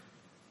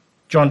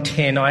John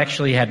 10, my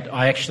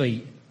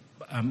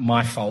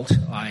fault.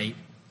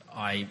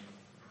 I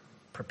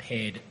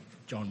prepared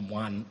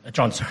John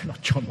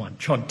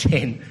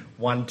 10,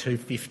 1 to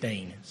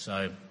 15.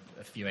 So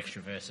a few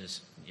extra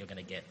verses you're going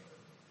to get.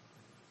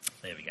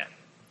 There we go.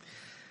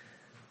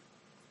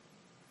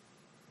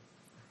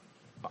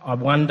 I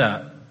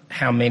wonder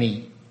how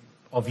many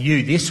of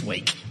you this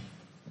week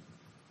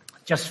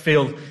just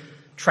feel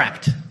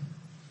trapped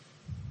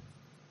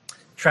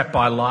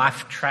by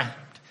life, trapped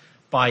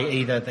by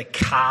either the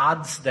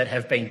cards that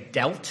have been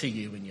dealt to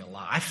you in your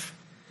life,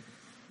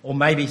 or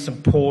maybe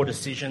some poor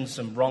decisions,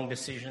 some wrong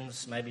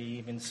decisions, maybe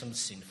even some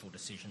sinful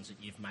decisions that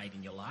you've made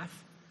in your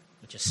life,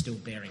 which are still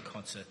bearing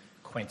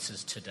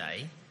consequences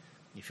today.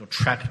 You feel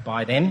trapped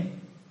by them.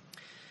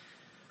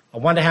 I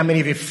wonder how many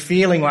of you are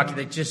feeling like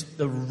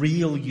the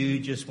real you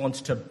just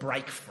wants to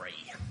break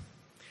free,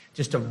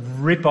 just to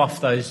rip off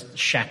those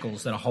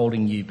shackles that are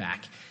holding you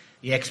back,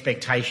 the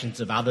expectations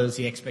of others,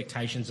 the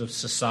expectations of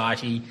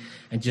society,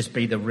 and just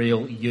be the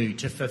real you,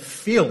 to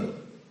fulfill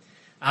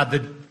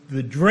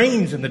the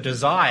dreams and the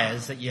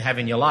desires that you have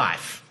in your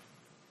life.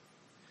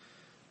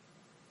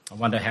 I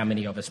wonder how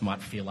many of us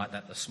might feel like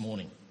that this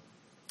morning.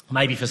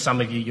 Maybe for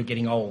some of you, you're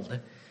getting old.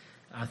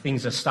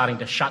 Things are starting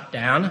to shut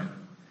down.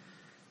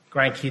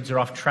 Grandkids are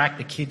off track.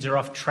 The kids are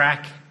off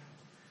track.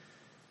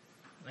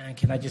 Man,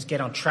 can they just get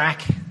on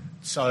track?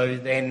 So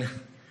then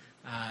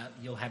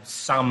you'll have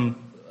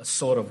some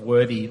sort of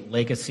worthy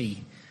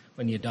legacy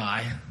when you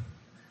die,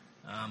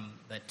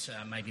 that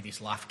maybe this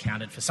life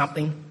counted for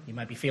something. You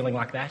may be feeling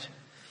like that.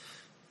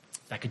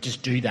 They could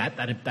just do that.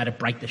 That'd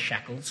break the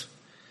shackles.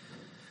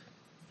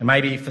 And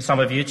maybe for some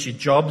of you, it's your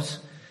jobs.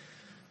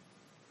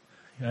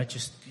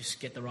 Just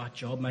get the right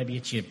job. Maybe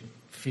it's your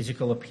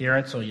physical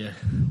appearance or your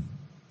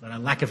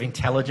lack of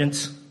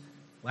intelligence,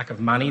 lack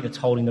of money that's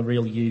holding the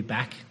real you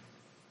back.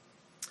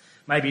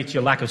 Maybe it's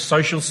your lack of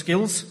social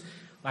skills,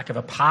 lack of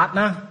a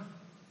partner,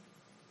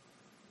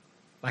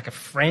 lack of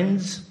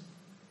friends.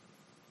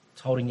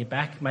 It's holding you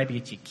back. Maybe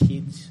it's your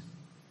kids,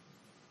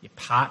 your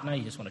partner.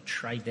 You just want to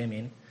trade them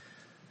in.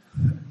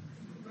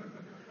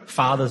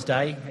 Father's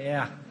Day,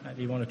 yeah,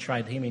 maybe you want to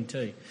trade him in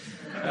too.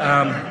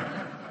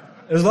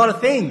 There's a lot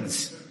of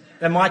things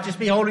that might just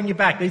be holding you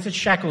back. These are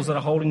shackles that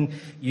are holding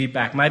you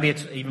back. Maybe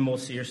it's even more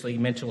seriously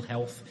mental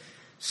health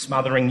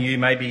smothering you.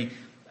 Maybe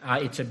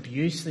it's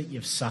abuse that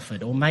you've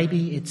suffered, or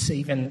maybe it's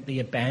even the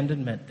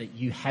abandonment that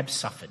you have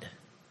suffered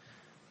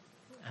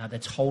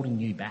that's holding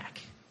you back.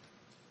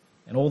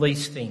 And all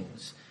these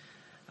things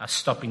are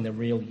stopping the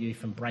real you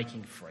from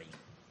breaking free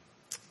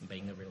and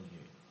being the real you.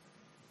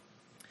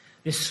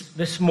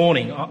 This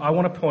morning, I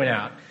want to point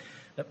out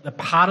that the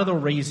part of the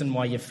reason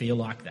why you feel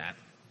like that,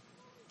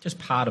 just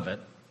part of it,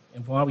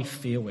 and why we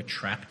feel we're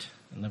trapped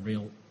and the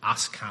real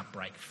us can't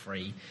break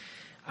free,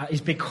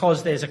 is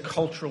because there's a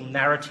cultural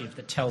narrative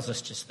that tells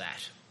us just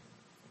that.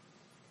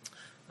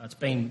 It's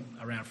been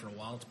around for a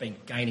while. It's been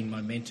gaining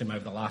momentum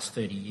over the last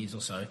 30 years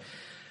or so.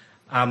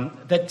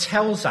 That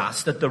tells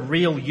us that the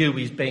real you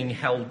is being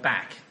held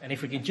back. And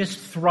if we can just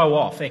throw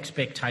off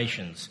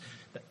expectations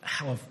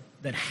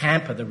that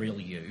hamper the real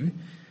you,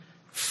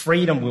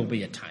 freedom will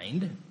be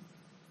attained,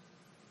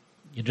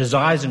 your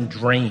desires and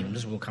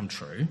dreams will come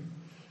true,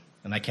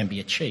 and they can be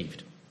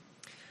achieved.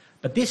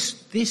 But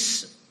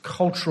this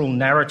cultural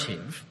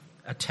narrative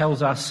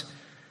tells us,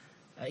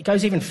 it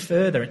goes even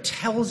further. It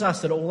tells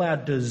us that all our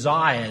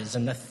desires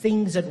and the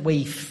things that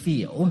we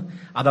feel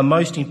are the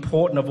most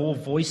important of all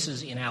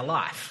voices in our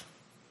life.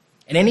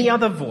 And any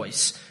other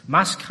voice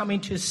must come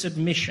into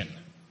submission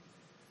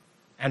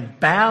and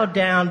bow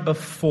down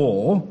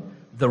before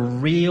the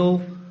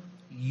real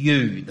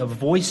you, the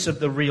voice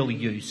of the real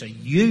you, so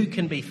you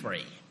can be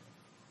free.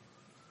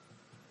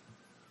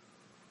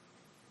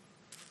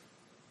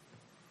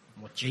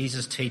 What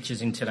Jesus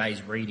teaches in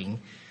today's reading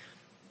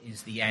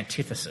is the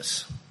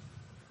antithesis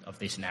of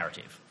this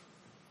narrative.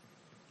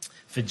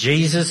 For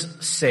Jesus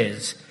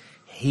says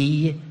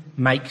he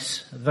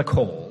makes the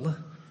call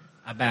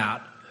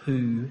about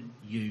who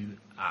you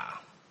are.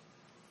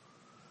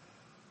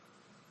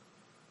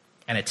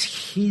 And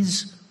it's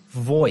his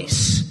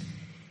voice,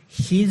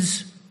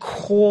 his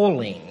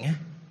calling,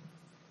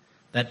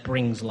 that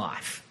brings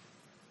life,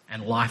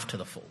 and life to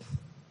the full.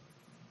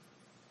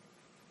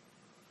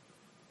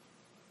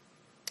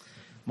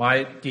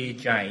 My dear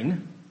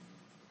Jane,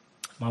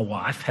 my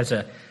wife, has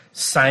a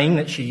saying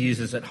that she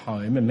uses at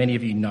home, and many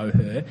of you know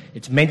her.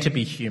 It's meant to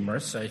be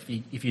humorous, so if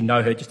you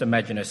know her, just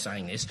imagine her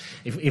saying this.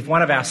 If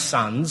one of our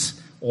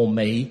sons or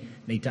me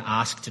need to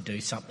ask to do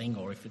something,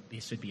 or if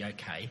this would be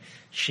okay,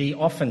 she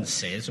often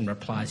says and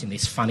replies in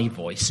this funny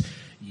voice,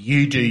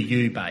 "You do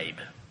you, babe."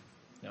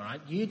 All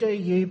right? "You do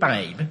you,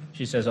 babe."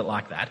 She says it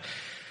like that.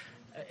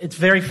 It's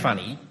very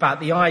funny, but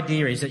the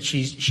idea is that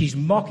she's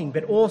mocking,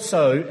 but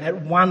also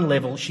at one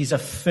level she's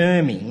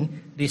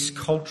affirming this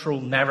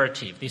cultural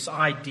narrative, this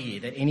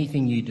idea that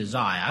anything you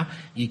desire,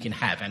 you can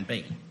have and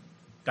be.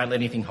 Don't let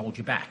anything hold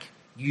you back.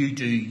 You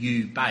do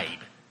you,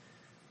 babe.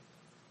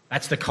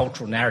 That's the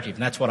cultural narrative,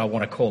 and that's what I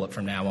want to call it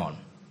from now on.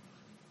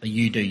 The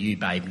you do you,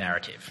 babe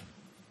narrative.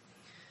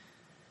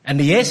 And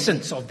the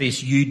essence of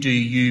this you do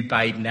you,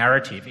 babe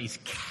narrative is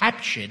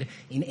captured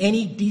in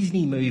any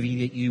Disney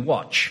movie that you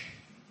watch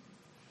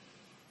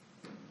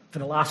for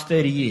the last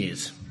 30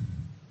 years.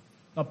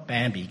 Not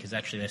Bambi, because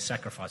actually they're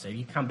sacrificed.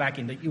 You come back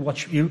and you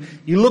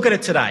look at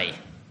it today.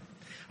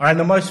 All right, and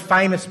the most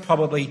famous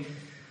probably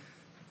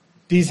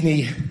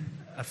Disney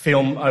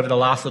film over the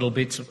last little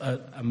bit's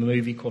a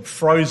movie called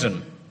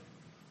Frozen.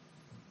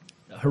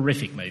 A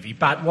horrific movie,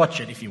 but watch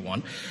it if you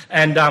want.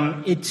 And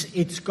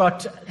it's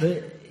got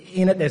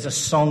in it there's a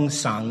song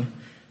sung,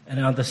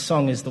 and the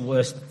song is the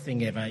worst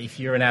thing ever. If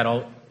you're an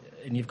adult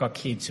and you've got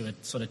kids who are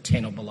sort of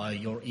 10 or below,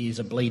 your ears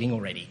are bleeding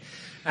already.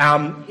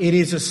 It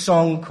is a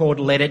song called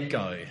Let It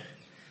Go.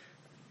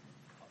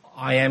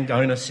 I am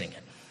going to sing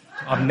it.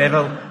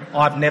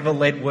 I've never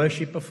led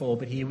worship before,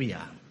 but here we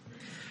are.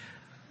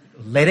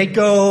 Let it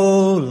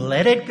go,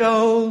 let it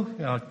go.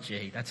 Oh,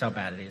 gee, that's how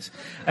bad it is.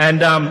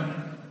 And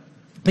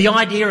the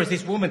idea is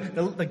this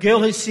woman, the girl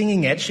who's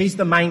singing it, she's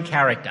the main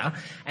character,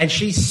 and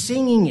she's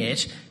singing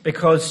it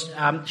because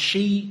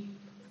she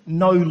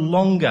no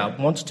longer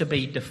wants to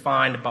be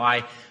defined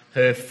by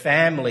her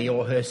family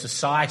or her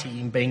society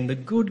in being the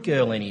good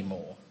girl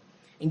anymore.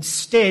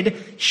 Instead,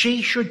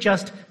 she should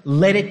just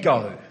let it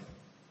go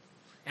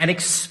and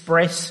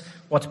express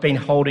what's been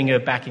holding her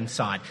back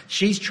inside.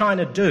 She's trying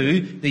to do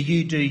the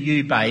you do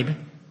you, babe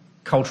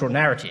cultural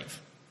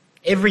narrative.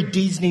 Every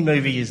Disney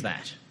movie is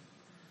that.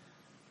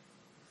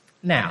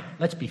 Now,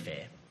 let's be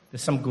fair.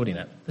 There's some good in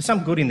it. There's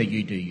some good in the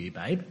you do you,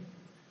 babe.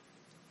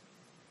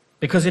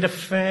 Because it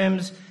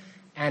affirms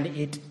and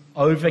it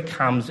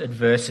overcomes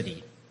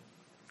adversity.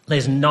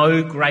 There's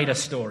no greater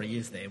story,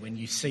 is there, when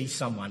you see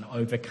someone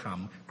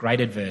overcome great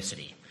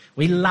adversity.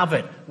 We love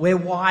it. We're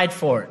wired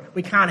for it.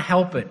 We can't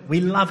help it. We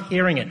love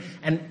hearing it.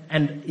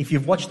 And if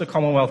you've watched the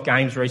Commonwealth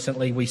Games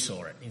recently, we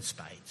saw it in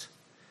spades.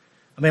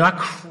 I mean,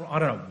 I don't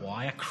know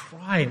why. I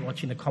cry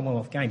watching the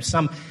Commonwealth Games.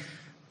 Some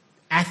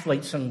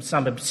athlete from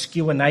some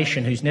obscure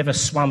nation who's never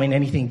swum in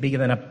anything bigger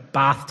than a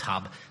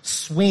bathtub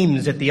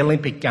swims at the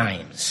Olympic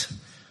Games.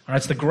 All right,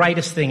 it's the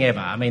greatest thing ever.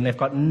 I mean, they've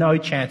got no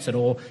chance at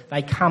all.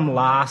 They come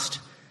last.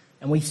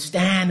 And we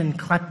stand and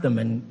clap them,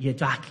 and you're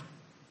like,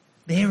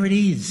 there it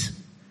is.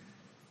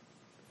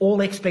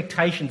 All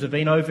expectations have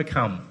been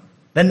overcome.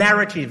 The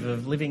narrative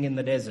of living in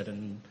the desert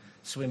and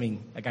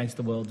swimming against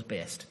the world's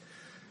best.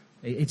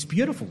 It's a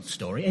beautiful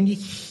story, and you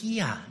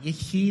hear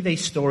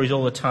these stories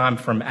all the time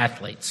from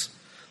athletes.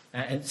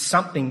 And it's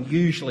something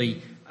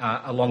usually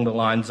along the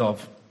lines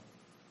of,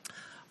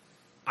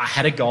 I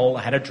had a goal,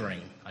 I had a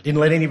dream. I didn't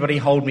let anybody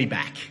hold me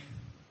back.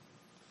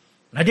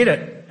 And I did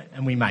it,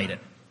 and we made it.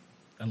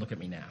 And look at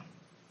me now.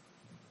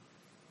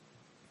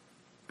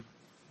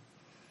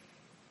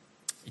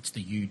 It's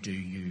the you do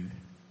you,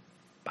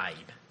 babe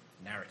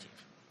narrative.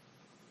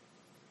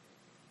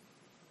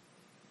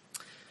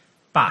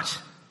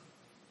 But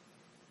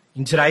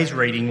in today's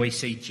reading, we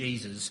see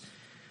Jesus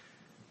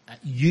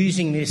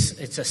using this.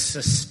 It's a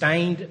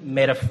sustained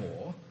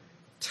metaphor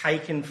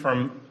taken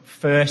from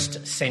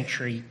first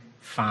century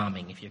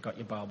farming, if you've got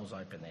your Bibles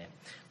open there,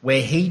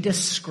 where he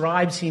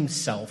describes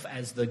himself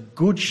as the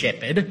good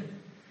shepherd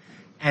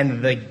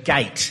and the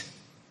gate.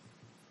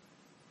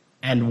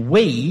 And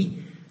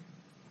we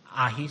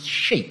are his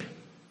sheep.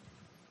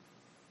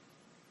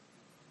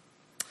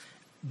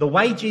 The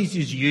way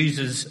Jesus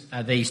uses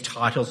these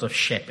titles of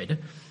shepherd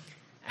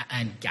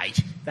and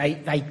gate,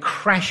 they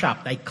crash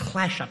up, they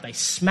clash up, they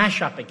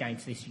smash up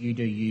against this you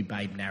do you,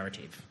 babe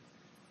narrative.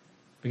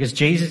 Because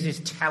Jesus is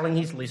telling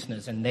his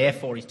listeners, and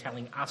therefore he's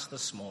telling us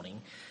this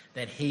morning,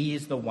 that he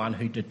is the one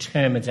who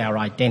determines our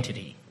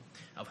identity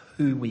of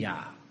who we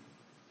are.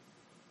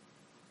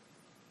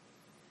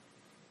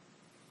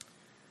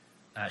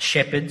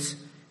 Shepherds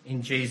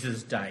in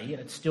Jesus' day, and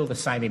it's still the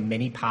same in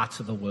many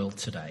parts of the world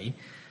today,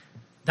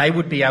 they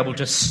would be able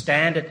to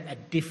stand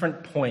at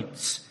different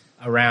points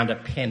around a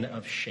pen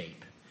of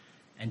sheep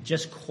and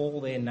just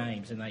call their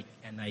names, and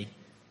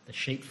the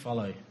sheep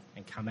follow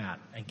and come out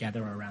and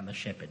gather around the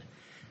shepherd.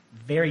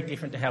 Very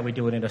different to how we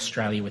do it in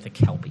Australia with a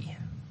kelpie.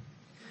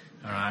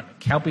 All right,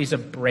 kelpies are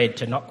bred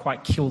to not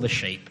quite kill the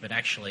sheep, but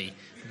actually,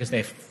 because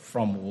they're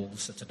from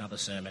wolves, that's another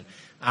sermon.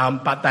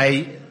 But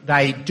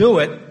they do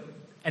it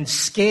and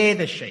scare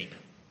the sheep.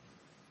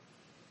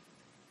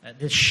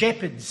 The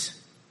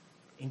shepherds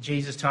in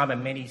Jesus' time,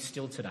 and many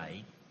still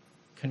today,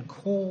 can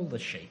call the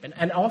sheep.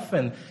 And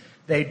often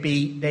there'd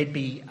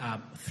be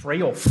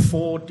 3 or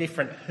 4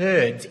 different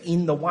herds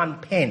in the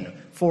one pen,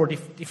 4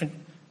 different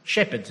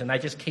shepherds, and they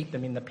just keep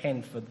them in the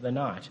pen for the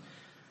night.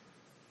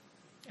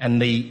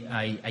 And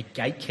a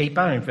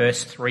gatekeeper in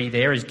verse 3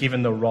 there is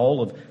given the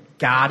role of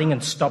guarding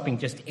and stopping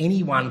just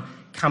anyone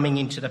coming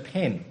into the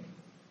pen.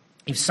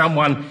 If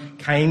someone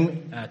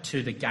came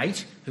to the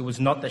gate who was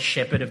not the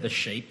shepherd of the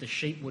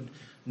sheep would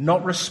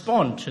not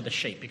respond to the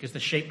sheep because the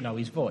sheep know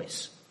his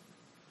voice.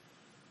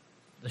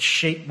 The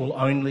sheep will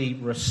only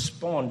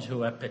respond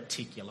to a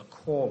particular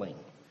calling.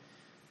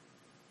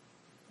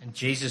 And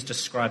Jesus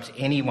describes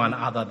anyone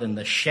other than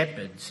the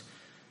shepherds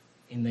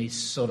in these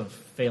sort of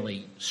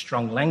fairly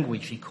strong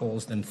language. He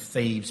calls them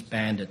thieves,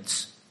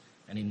 bandits,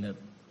 and in the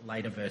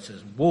later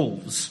verses,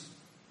 wolves.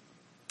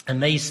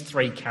 And these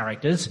three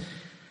characters,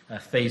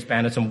 thieves,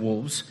 bandits and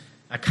wolves,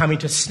 are coming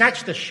to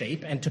snatch the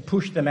sheep and to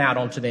push them out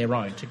onto their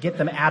own, to get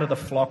them out of the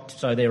flock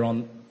so they're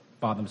on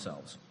by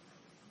themselves.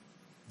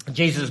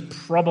 Jesus is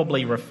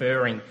probably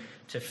referring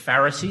to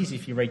Pharisees.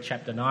 If you read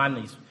chapter 9,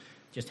 he's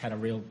just had a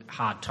real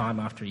hard time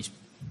after he's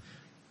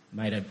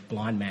made a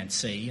blind man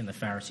see and the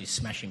Pharisees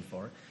smash him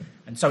for it.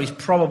 And so he's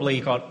probably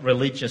got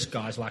religious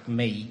guys like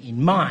me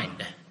in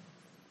mind.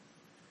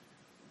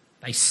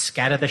 They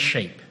scatter the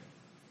sheep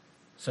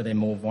so they're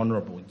more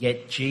vulnerable.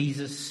 Yet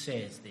Jesus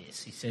says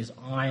this. He says,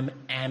 I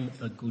am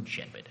the good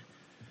shepherd.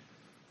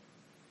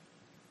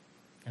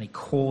 And he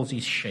calls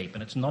his sheep,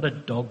 and it's not a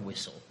dog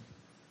whistle.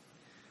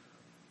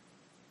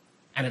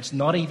 And it's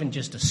not even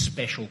just a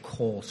special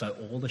call so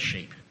all the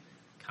sheep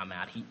come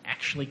out. He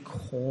actually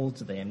calls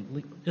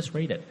them, just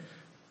read it,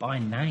 by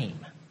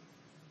name.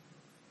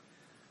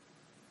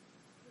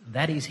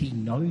 That is, he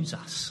knows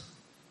us.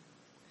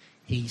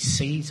 He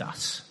sees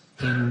us.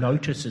 He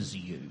notices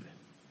you.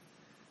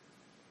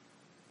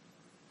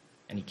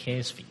 And he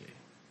cares for you.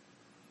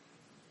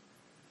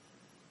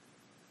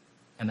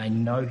 And they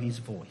know his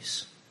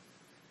voice.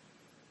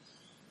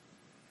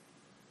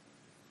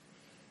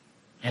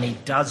 And he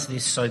does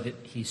this so that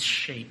his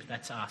sheep,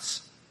 that's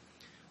us,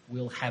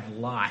 will have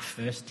life,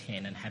 verse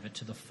 10, and have it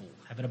to the full,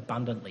 have it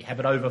abundantly, have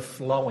it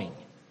overflowing.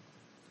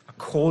 I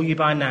call you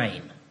by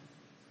name.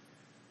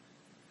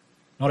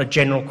 Not a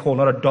general call,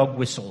 not a dog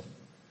whistle,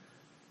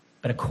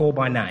 but a call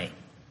by name.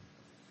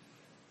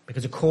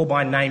 Because a call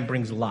by name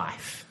brings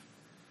life.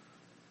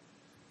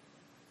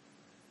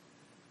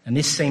 And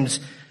this seems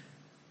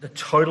the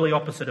totally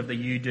opposite of the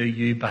you do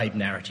you, babe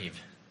narrative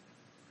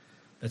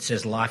that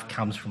says life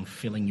comes from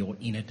filling your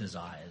inner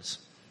desires.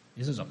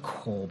 This is a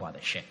call by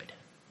the shepherd.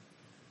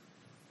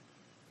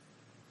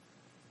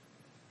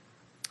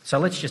 So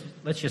let's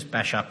just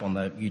bash up on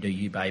the you do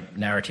you, babe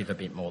narrative a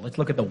bit more. Let's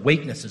look at the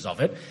weaknesses of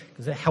it,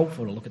 because they're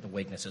helpful to look at the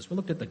weaknesses. We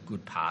looked at the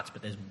good parts,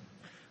 but there's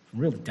some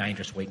really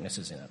dangerous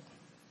weaknesses in it.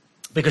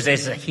 Because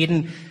there's a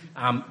hidden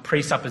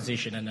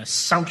presupposition, an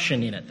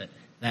assumption in it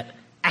that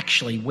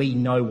actually we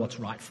know what's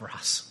right for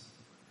us.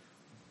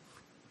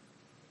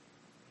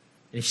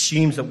 It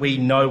assumes that we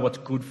know what's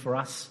good for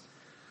us.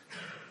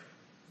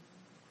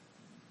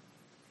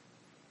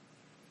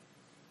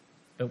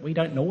 But we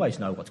don't always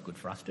know what's good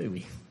for us, do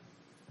we?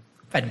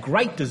 I've had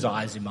great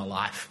desires in my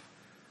life,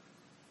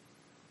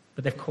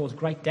 but they've caused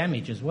great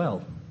damage as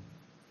well.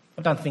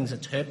 I've done things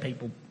that's hurt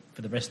people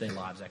for the rest of their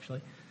lives,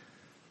 actually.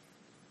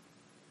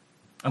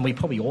 And we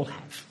probably all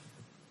have.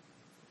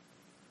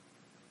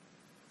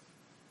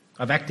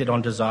 I've acted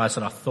on desires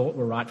that I thought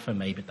were right for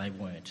me, but they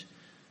weren't.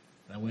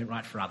 They weren't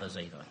right for others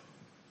either.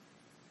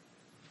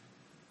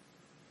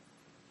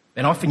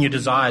 And often your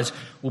desires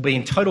will be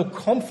in total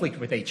conflict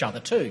with each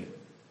other too.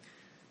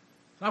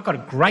 I've got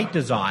a great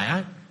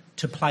desire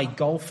to play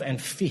golf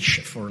and fish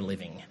for a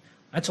living.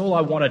 That's all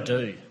I want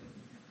to do.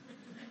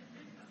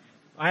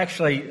 I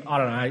don't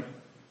know,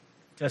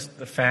 just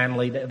the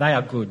family, they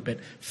are good, but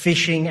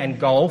fishing and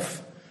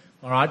golf,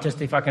 all right, just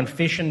if I can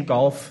fish and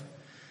golf,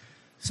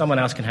 someone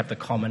else can have the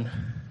common.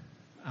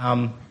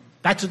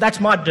 That's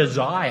my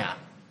desire.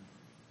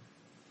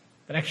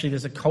 But actually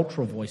there's a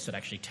cultural voice that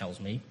actually tells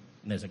me,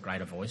 and there's a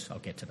greater voice, I'll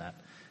get to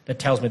that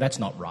tells me that's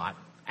not right.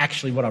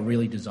 Actually what I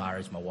really desire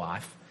is my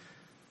wife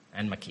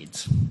and my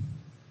kids.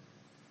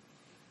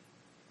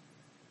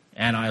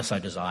 And I also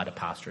desire to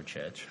pastor a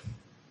church.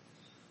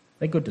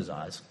 They're good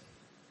desires.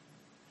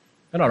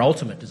 They're not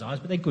ultimate desires,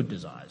 but they're good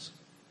desires.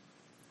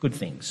 Good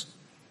things.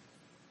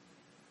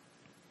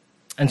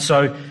 And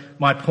so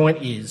my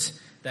point is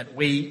that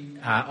we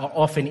are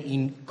often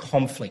in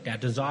conflict. Our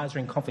desires are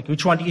in conflict.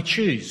 Which one do you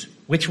choose?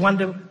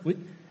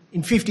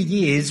 In 50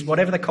 years,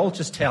 whatever the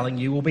culture's telling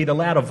you will be the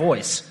louder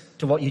voice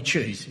to what you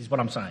choose, is what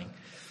I'm saying.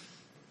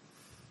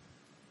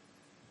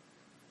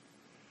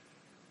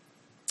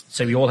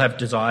 So we all have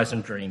desires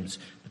and dreams,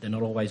 but they're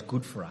not always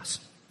good for us.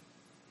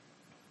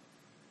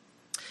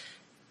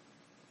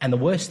 And the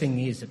worst thing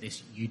is that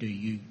this you do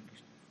you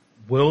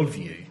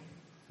worldview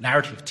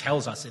narrative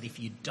tells us that if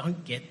you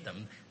don't get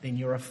them, then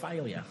you're a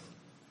failure.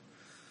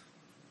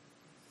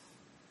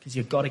 Because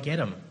you've got to get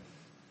them.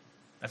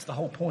 That's the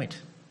whole point.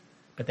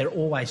 But they're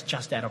always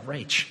just out of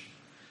reach.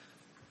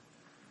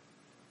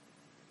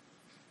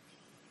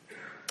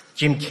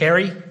 Jim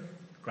Carrey,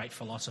 great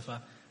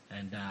philosopher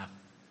and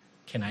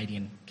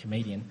Canadian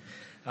comedian,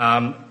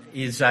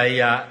 is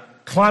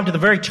climbed to the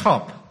very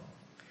top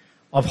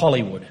of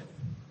Hollywood.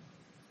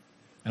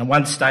 And at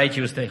one stage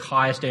he was the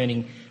highest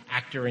earning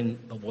actor in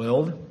the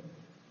world.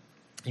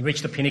 He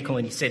reached the pinnacle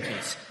and he said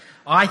this: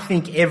 I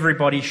think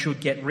everybody should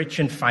get rich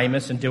and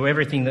famous and do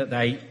everything that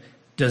they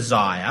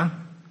desire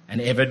and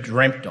ever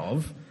dreamt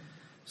of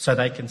so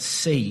they can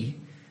see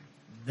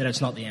that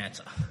it's not the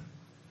answer.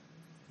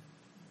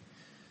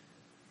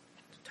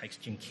 It takes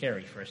Jim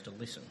Carrey for us to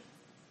listen,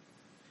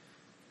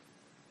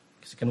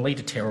 because it can lead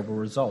to terrible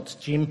results.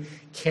 Jim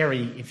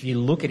Carrey, if you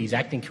look at his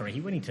acting career, he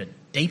went into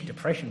deep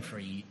depression for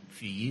a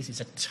few years. He's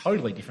a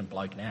totally different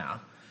bloke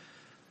now.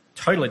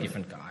 Totally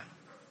different guy.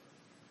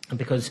 And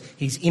because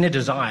his inner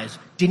desires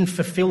didn't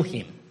fulfill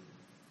him.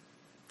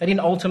 They didn't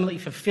ultimately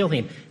fulfill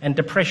him. And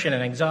depression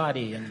and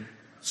anxiety and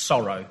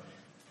sorrow,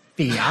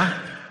 fear,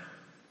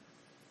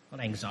 not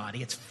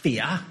anxiety, it's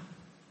fear.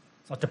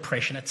 It's not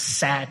depression, it's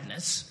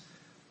sadness.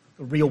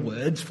 The real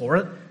words for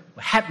it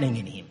were happening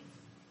in him.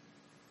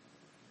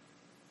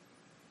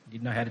 He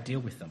didn't know how to deal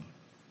with them.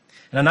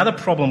 And another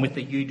problem with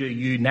the you do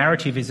you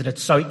narrative is that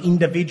it's so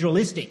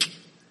individualistic.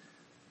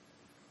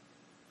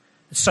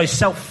 It's so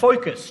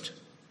self-focused.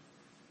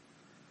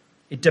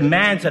 It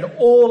demands that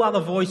all other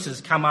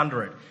voices come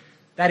under it.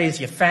 That is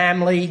your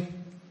family,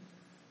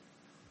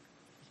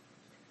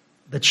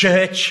 the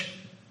church,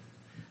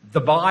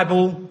 the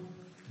Bible,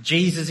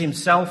 Jesus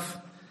himself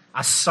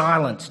are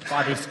silenced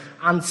by this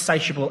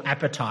insatiable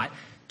appetite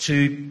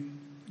to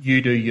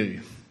you do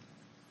you.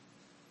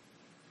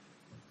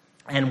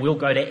 And we'll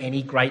go to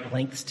any great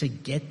lengths to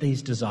get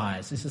these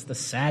desires. This is the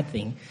sad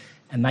thing,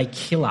 and they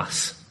kill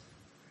us.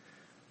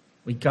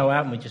 We go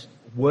out and we just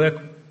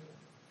work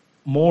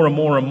more and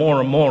more and more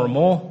and more and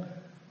more.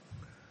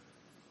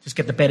 Just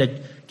get the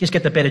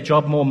better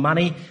job, more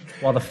money,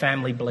 while the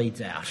family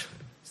bleeds out.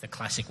 It's the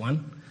classic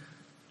one.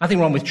 Nothing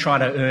wrong with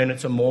trying to earn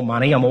some more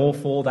money. I'm all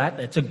for that.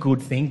 It's a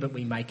good thing, but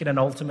we make it an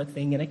ultimate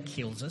thing and it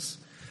kills us.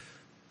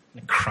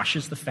 And it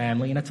crushes the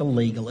family, and it's a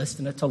legalist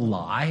and it's a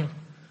lie.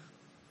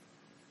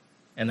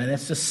 And then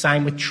it's the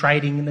same with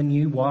trading in the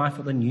new wife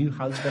or the new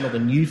husband or the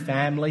new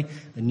family,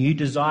 the new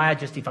desire.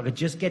 Just if I could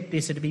just get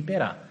this, it'd be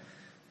better.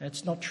 And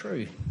it's not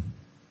true.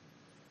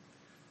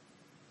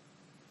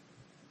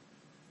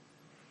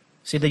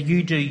 See, the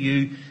you do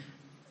you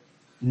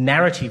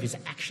narrative is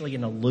actually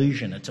an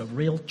illusion. It's a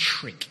real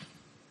trick.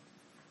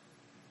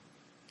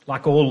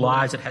 Like all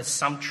lies, it has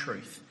some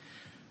truth.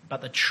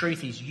 But the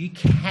truth is you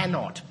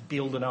cannot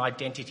build an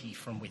identity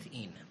from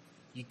within.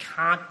 You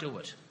can't do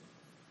it.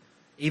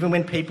 Even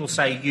when people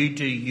say, you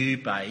do you,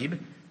 babe,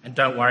 and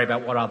don't worry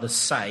about what others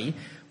say,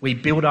 we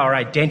build our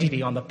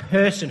identity on the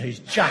person who's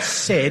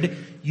just said,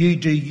 you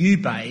do you,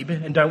 babe,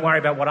 and don't worry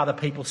about what other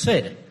people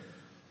said.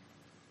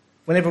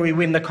 Whenever we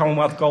win the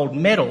Commonwealth gold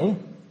medal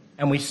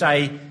and we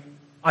say,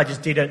 I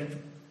just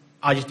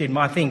did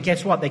my thing,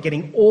 guess what? They're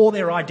getting all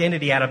their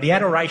identity out of the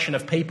adoration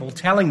of people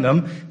telling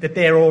them that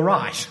they're all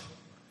right,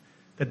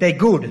 that they're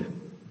good.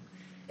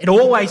 It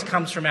always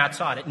comes from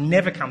outside. It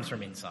never comes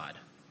from inside.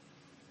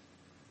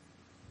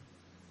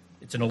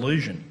 It's an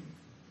illusion.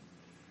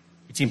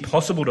 It's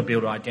impossible to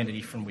build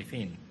identity from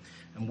within.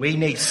 And we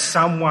need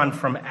someone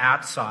from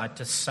outside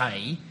to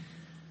say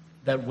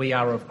that we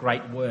are of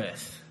great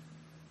worth.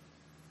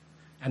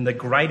 And the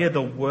greater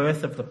the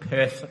worth of the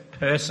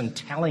person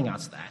telling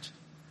us that,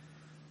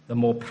 the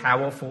more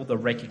powerful the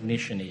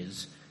recognition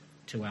is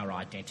to our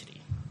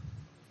identity.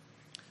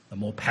 The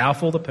more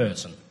powerful the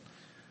person,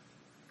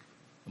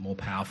 the more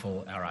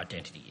powerful our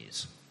identity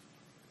is.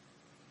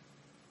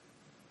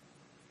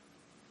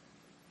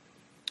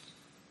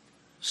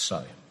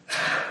 So,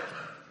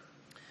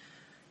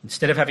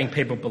 instead of having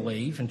people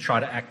believe and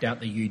try to act out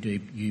the you do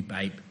you,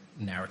 babe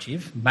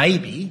narrative,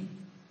 maybe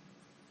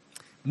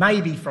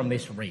from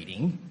this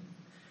reading,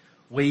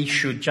 we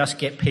should just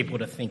get people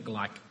to think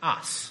like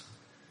us,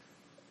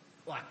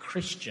 like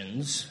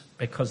Christians,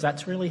 because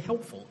that's really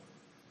helpful.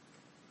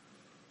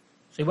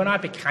 See, when I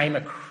became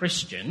a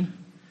Christian,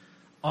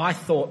 I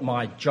thought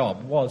my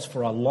job was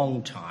for a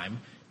long time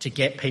to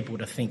get people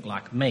to think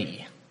like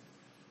me.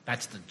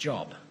 That's the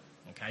job,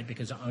 okay,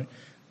 because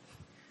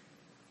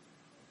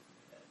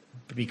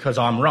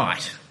I'm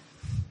right.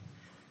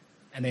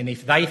 And then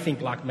if they think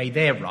like me,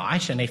 they're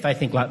right. And if they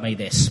think like me,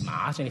 they're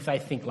smart. And if they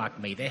think like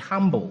me, they're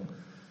humble.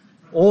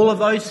 All of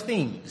those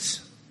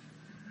things.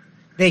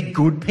 They're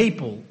good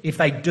people if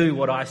they do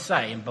what I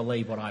say and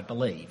believe what I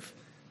believe.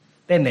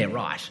 Then they're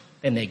right.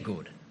 Then they're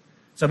good.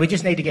 So we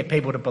just need to get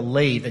people to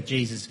believe that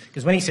Jesus...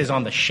 Because when he says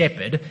I'm the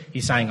shepherd,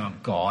 he's saying I'm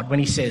God. When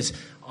he says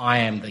I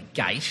am the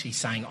gate, he's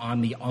saying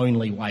I'm the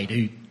only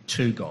way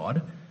to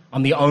God.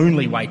 I'm the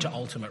only way to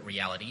ultimate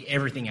reality.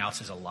 Everything else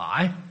is a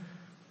lie.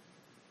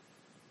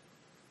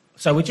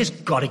 So we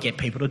just got to get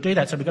people to do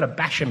that. So we've got to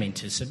bash them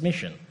into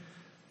submission.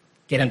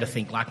 Get them to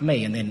think like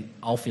me, and then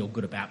I'll feel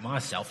good about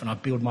myself, and I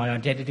build my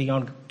identity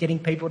on getting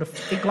people to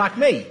think like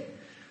me.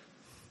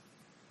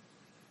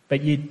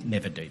 But you'd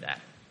never do that.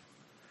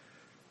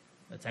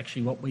 That's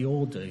actually what we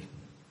all do.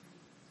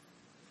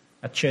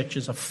 Our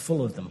churches are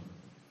full of them.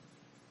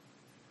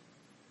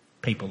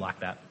 People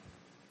like that.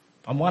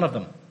 I'm one of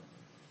them.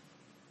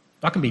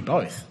 I can be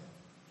both.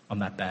 I'm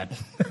that bad.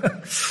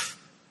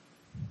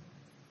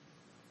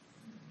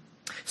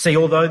 See,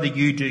 although the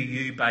you do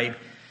you, babe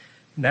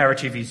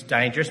narrative is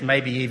dangerous,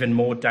 maybe even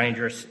more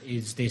dangerous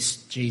is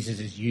this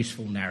Jesus'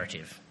 useful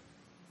narrative.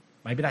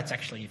 Maybe that's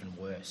actually even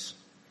worse.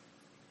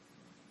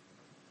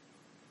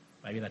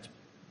 Maybe that's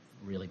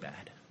really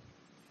bad.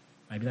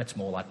 Maybe that's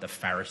more like the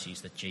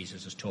Pharisees that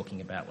Jesus is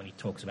talking about when he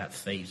talks about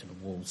thieves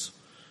and wolves.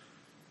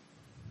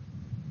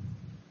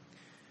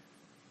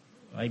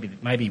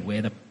 Maybe we're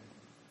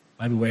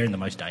in the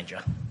most danger,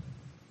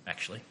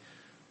 actually.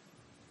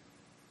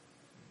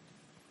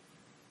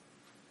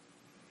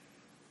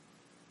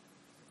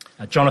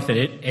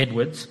 Jonathan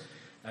Edwards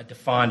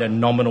defined a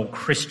nominal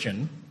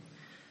Christian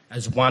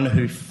as one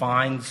who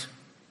finds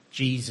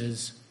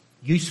Jesus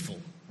useful.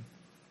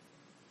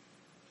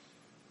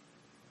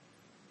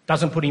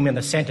 Doesn't put him in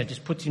the centre,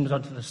 just puts him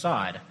onto the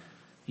side.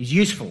 He's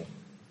useful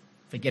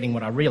for getting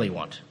what I really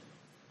want.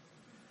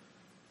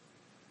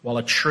 While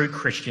a true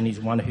Christian is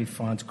one who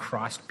finds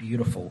Christ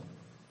beautiful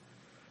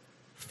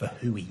for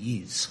who he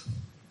is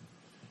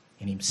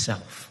in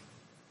himself.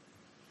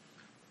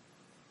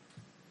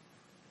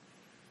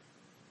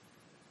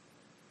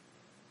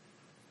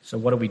 So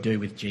what do we do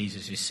with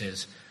Jesus who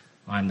says,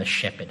 I am the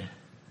shepherd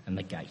and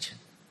the gate?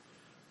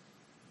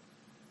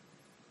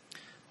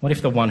 What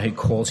if the one who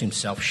calls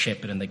himself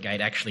shepherd and the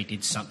gate actually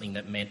did something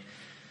that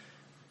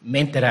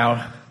meant that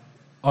our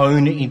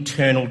own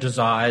internal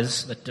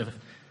desires that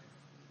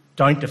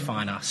don't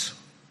define us,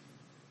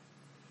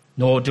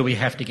 nor do we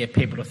have to get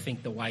people to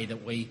think the way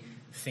that we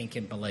think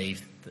and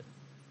believe?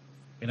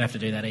 We don't have to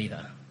do that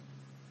either.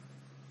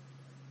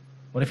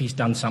 What if he's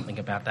done something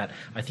about that?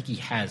 I think he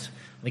has.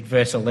 I think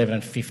verse 11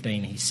 and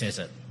 15, he says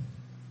it.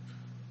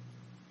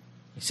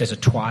 He says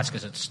it twice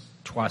because it's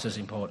twice as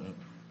important.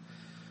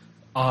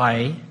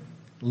 I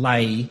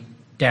lay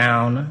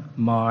down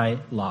my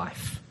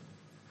life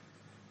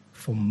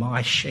for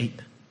my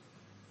sheep.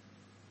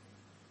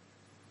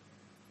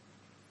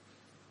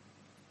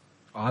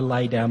 I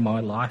lay down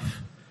my life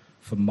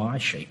for my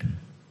sheep.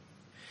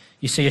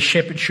 You see, a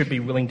shepherd should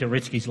be willing to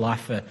risk his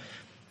life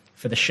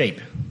for the sheep.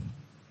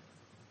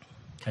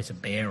 In case a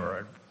bear or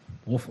a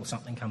wolf or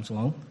something comes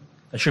along,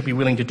 they should be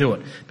willing to do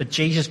it. But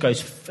Jesus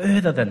goes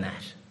further than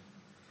that.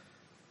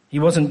 He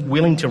wasn't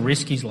willing to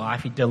risk his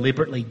life. He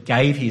deliberately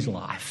gave his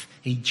life.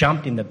 He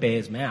jumped in the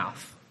bear's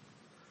mouth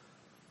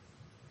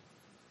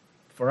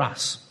for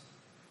us.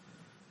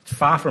 It's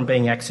far from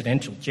being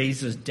accidental.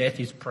 Jesus' death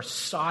is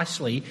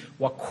precisely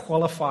what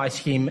qualifies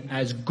him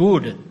as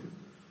good.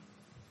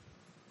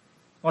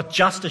 Not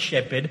just a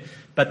shepherd,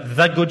 but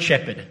the good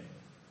shepherd.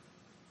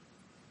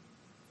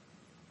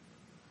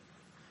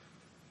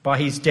 By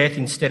his death,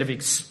 instead of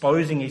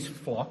exposing his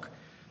flock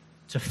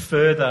to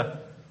further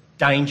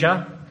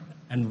danger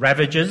and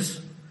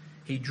ravages,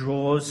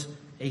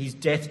 his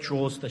death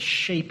draws the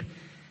sheep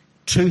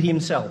to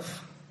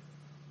himself,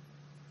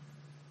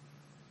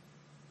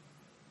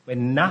 where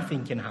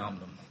nothing can harm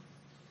them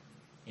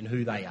in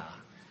who they are,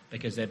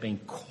 because they've been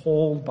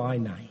called by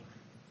name.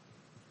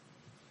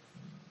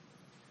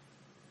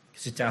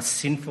 Because it's our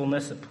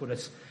sinfulness that put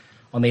us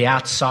on the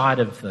outside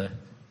of the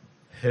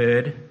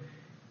herd,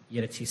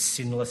 yet it's his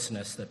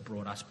sinlessness that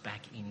brought us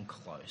back in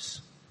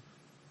close.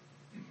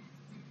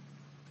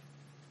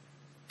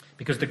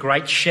 Because the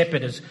great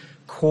shepherd has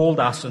called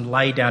us and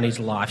laid down his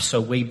life, so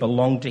we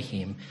belong to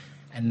him,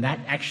 and that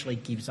actually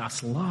gives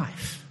us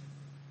life.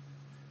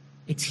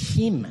 It's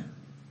him.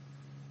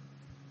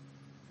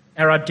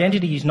 Our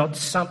identity is not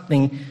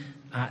something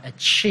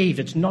achieved.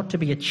 It's not to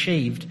be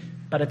achieved,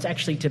 but it's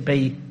actually to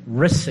be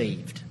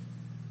received.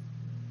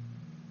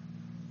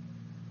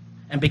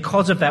 And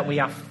because of that, we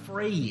are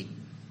free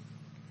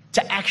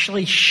to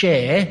actually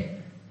share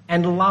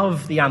and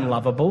love the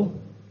unlovable,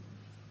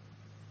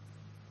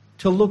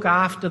 to look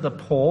after the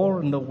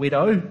poor and the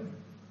widow,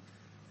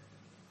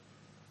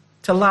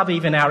 to love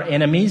even our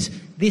enemies.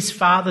 This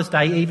Father's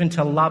Day, even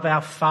to love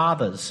our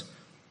fathers.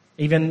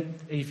 Even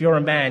if you're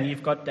a man,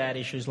 you've got dad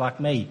issues like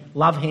me.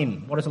 Love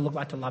him. What does it look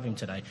like to love him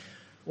today?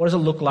 What does it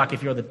look like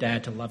if you're the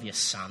dad to love your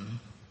son,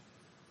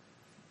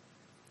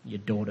 your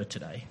daughter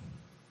today?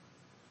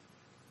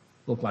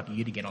 Look like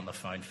you to get on the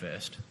phone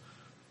first.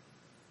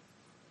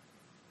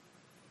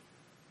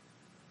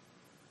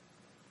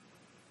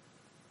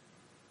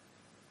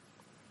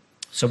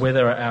 So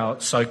whether our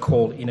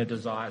so-called inner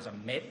desires are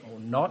met or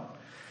not,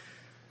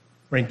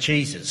 we're in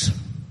Jesus,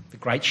 the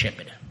great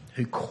shepherd,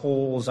 who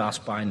calls us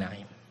by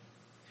name.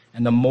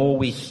 And the more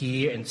we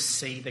hear and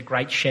see the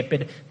great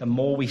shepherd, the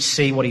more we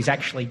see what he's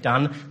actually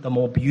done, the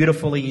more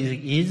beautiful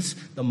he is,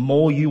 the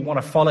more you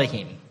want to follow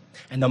him.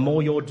 And the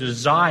more your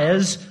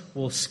desires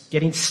will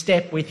get in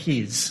step with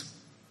his.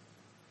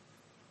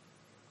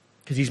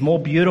 Because he's more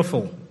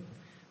beautiful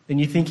than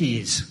you think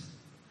he is.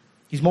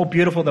 He's more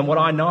beautiful than what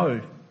I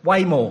know.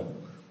 Way more.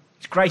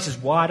 His grace is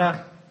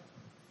wider.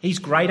 He's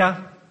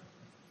greater.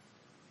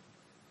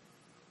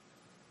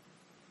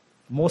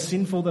 More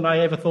sinful than I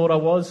ever thought I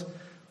was.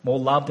 More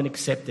loved and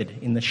accepted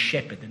in the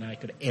shepherd than I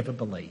could ever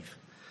believe,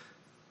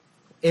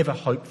 ever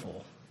hope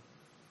for.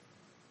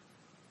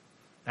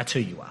 That's who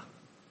you are.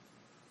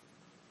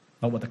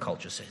 Not what the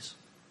culture says.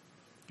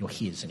 You're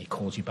his and he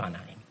calls you by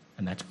name.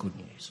 And that's good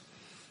news.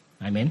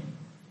 Amen?